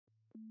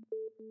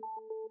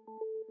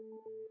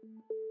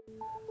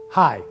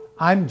Hi,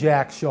 I'm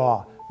Jack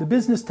Shaw, the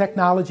business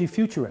technology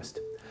futurist.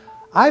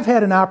 I've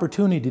had an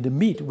opportunity to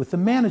meet with the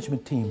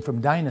management team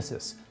from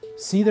DynaSis,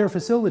 see their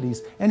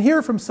facilities, and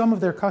hear from some of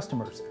their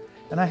customers.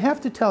 And I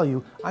have to tell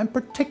you, I'm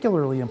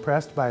particularly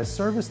impressed by a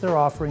service they're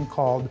offering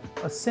called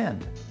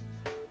Ascend.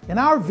 In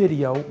our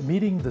video,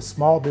 Meeting the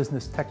Small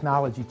Business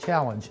Technology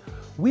Challenge,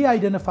 we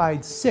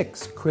identified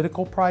 6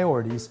 critical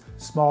priorities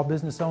small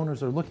business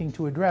owners are looking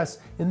to address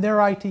in their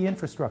IT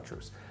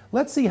infrastructures.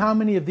 Let's see how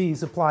many of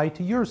these apply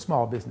to your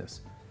small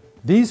business.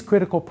 These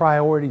critical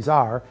priorities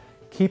are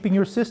keeping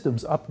your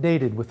systems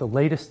updated with the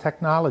latest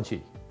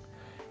technology,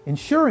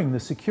 ensuring the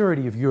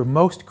security of your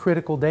most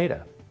critical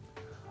data,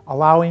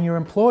 allowing your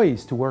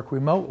employees to work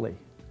remotely,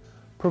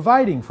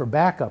 providing for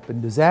backup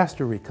and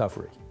disaster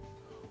recovery,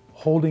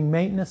 holding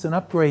maintenance and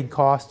upgrade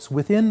costs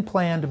within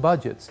planned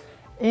budgets,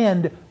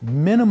 and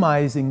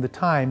minimizing the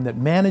time that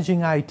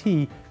managing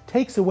IT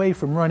takes away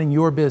from running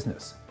your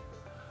business.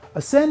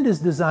 Ascend is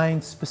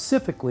designed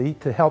specifically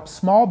to help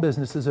small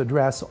businesses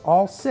address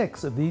all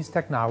 6 of these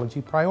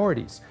technology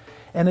priorities.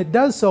 And it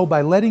does so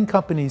by letting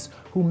companies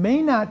who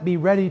may not be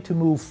ready to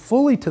move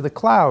fully to the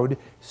cloud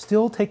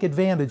still take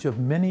advantage of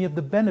many of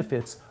the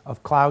benefits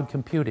of cloud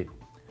computing.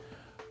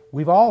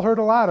 We've all heard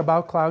a lot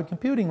about cloud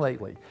computing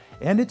lately,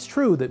 and it's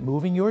true that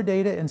moving your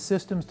data and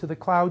systems to the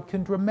cloud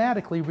can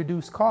dramatically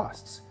reduce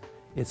costs.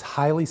 It's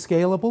highly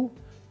scalable,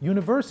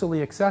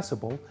 universally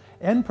accessible,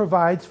 and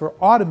provides for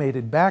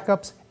automated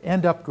backups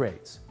and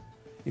upgrades.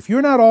 If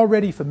you're not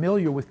already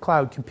familiar with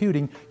cloud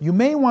computing, you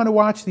may want to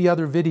watch the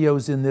other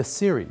videos in this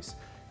series.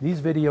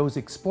 These videos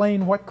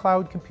explain what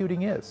cloud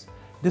computing is,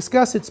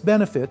 discuss its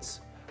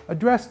benefits,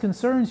 address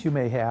concerns you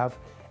may have,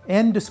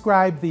 and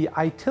describe the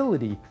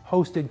Itility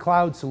hosted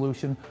cloud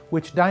solution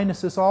which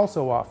DynaSis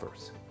also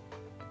offers.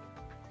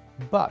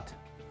 But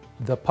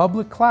the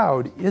public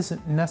cloud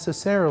isn't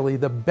necessarily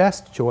the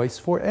best choice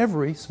for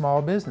every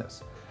small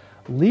business.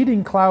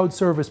 Leading cloud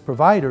service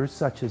providers,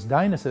 such as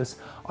DynaSis,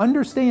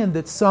 understand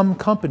that some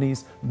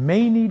companies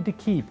may need to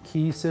keep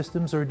key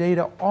systems or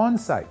data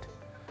on-site.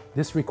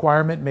 This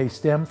requirement may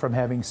stem from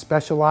having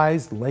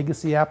specialized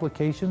legacy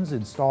applications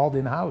installed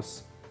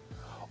in-house.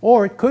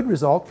 Or it could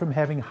result from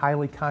having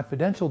highly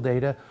confidential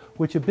data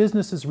which a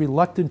business is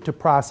reluctant to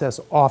process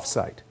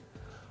off-site.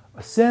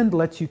 Ascend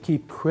lets you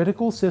keep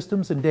critical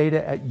systems and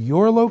data at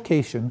your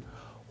location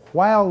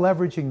while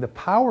leveraging the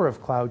power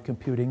of cloud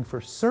computing for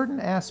certain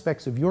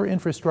aspects of your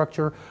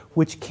infrastructure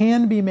which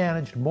can be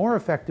managed more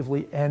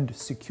effectively and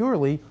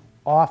securely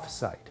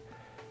off-site.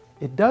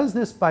 It does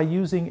this by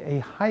using a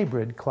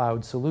hybrid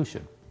cloud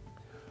solution.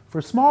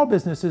 For small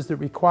businesses that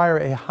require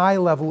a high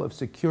level of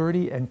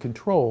security and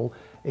control,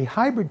 a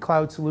hybrid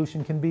cloud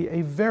solution can be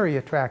a very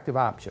attractive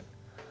option.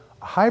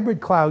 A hybrid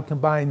cloud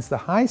combines the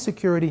high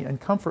security and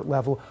comfort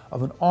level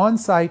of an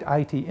on-site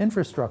IT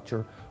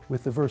infrastructure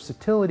with the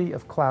versatility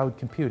of cloud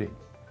computing.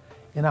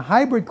 In a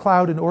hybrid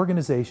cloud, an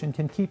organization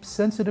can keep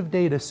sensitive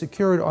data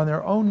secured on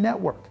their own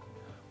network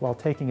while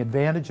taking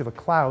advantage of a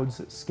cloud's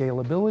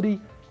scalability,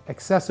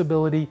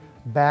 accessibility,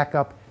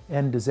 backup,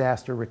 and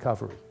disaster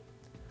recovery.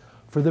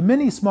 For the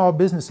many small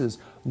businesses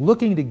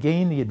looking to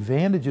gain the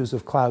advantages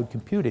of cloud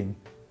computing,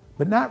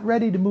 but not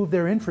ready to move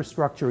their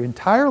infrastructure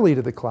entirely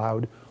to the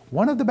cloud,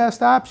 one of the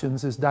best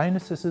options is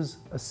DynaSis's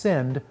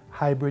Ascend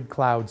hybrid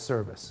cloud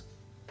service.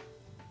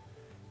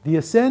 The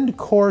Ascend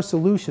core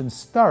solution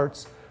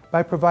starts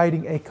by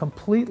providing a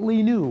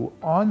completely new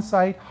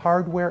on-site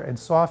hardware and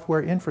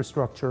software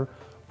infrastructure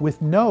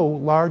with no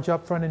large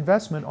upfront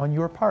investment on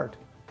your part.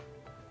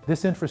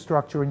 This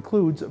infrastructure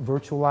includes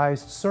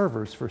virtualized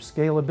servers for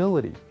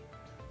scalability,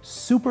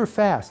 super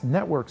fast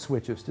network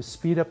switches to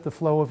speed up the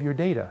flow of your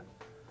data,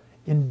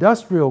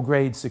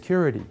 industrial-grade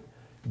security,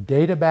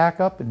 data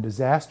backup and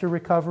disaster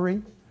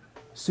recovery,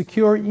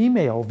 secure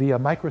email via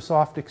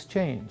Microsoft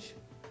Exchange,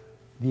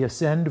 the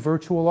Ascend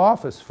Virtual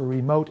Office for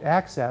remote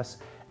access,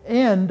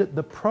 and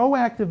the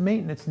proactive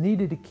maintenance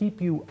needed to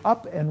keep you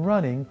up and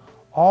running,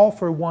 all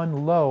for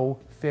one low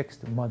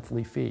fixed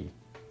monthly fee.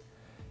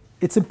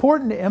 It's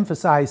important to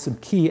emphasize some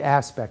key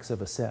aspects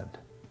of Ascend.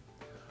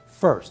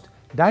 First,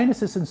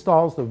 DynaSis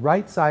installs the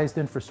right-sized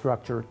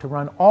infrastructure to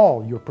run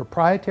all your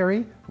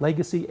proprietary,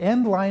 legacy,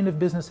 and line of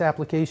business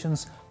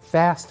applications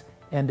fast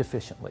and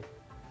efficiently.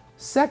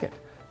 Second,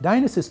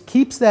 DynaSis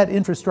keeps that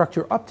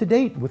infrastructure up to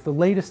date with the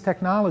latest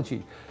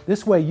technology.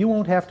 This way you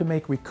won't have to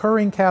make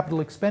recurring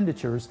capital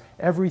expenditures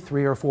every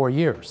 3 or 4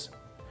 years.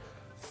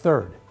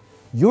 Third,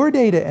 your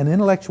data and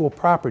intellectual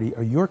property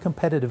are your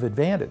competitive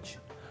advantage,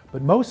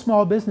 but most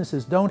small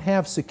businesses don't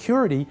have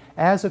security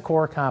as a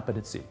core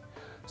competency.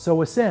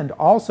 So Ascend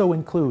also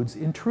includes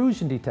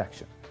intrusion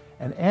detection,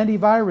 an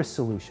antivirus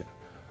solution,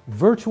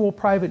 virtual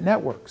private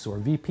networks or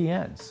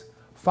VPNs,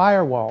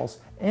 firewalls,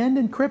 and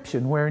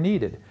encryption where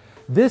needed.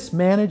 This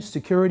managed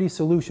security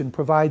solution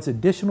provides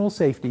additional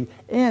safety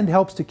and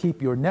helps to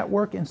keep your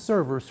network and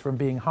servers from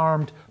being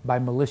harmed by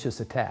malicious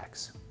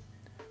attacks.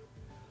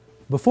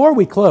 Before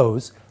we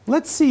close,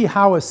 Let's see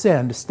how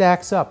Ascend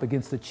stacks up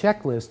against the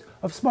checklist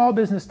of small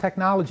business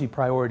technology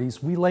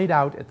priorities we laid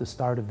out at the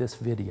start of this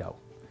video.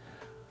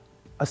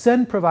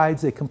 Ascend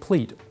provides a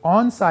complete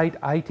on-site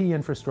IT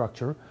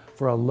infrastructure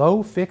for a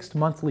low fixed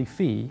monthly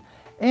fee,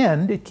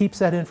 and it keeps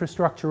that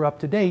infrastructure up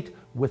to date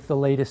with the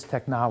latest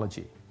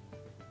technology.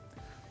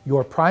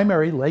 Your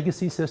primary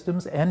legacy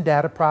systems and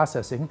data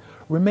processing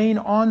remain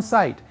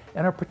on-site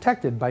and are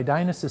protected by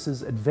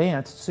DynaSis's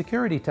advanced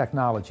security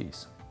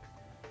technologies.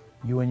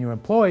 You and your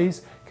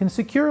employees can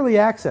securely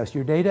access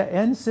your data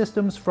and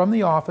systems from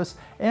the office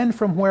and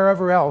from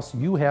wherever else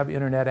you have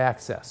internet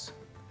access.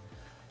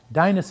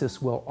 DynaSis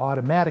will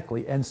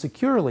automatically and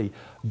securely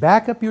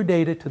back up your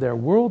data to their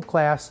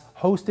world-class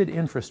hosted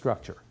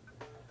infrastructure.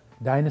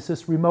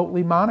 DynaSis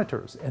remotely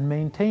monitors and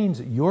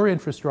maintains your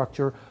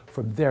infrastructure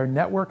from their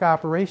network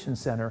operations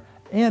center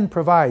and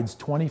provides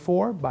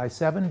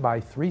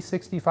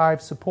 24/7/365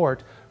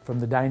 support from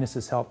the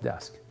DynaSis Help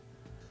Desk.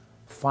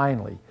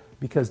 Finally,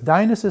 because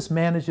DynaSis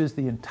manages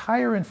the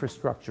entire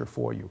infrastructure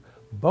for you,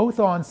 both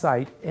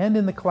on-site and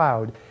in the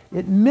cloud,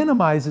 it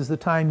minimizes the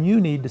time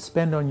you need to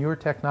spend on your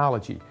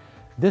technology.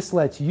 This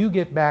lets you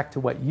get back to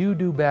what you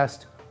do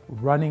best,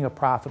 running a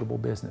profitable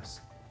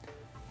business.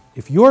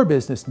 If your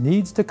business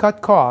needs to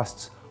cut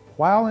costs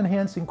while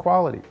enhancing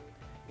quality,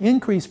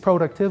 increase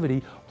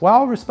productivity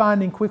while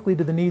responding quickly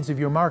to the needs of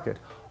your market,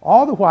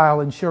 all the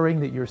while ensuring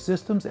that your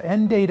systems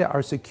and data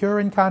are secure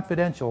and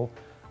confidential,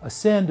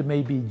 Ascend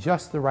may be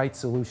just the right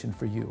solution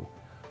for you.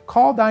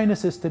 Call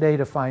DynaSis today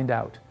to find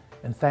out,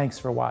 and thanks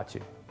for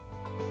watching.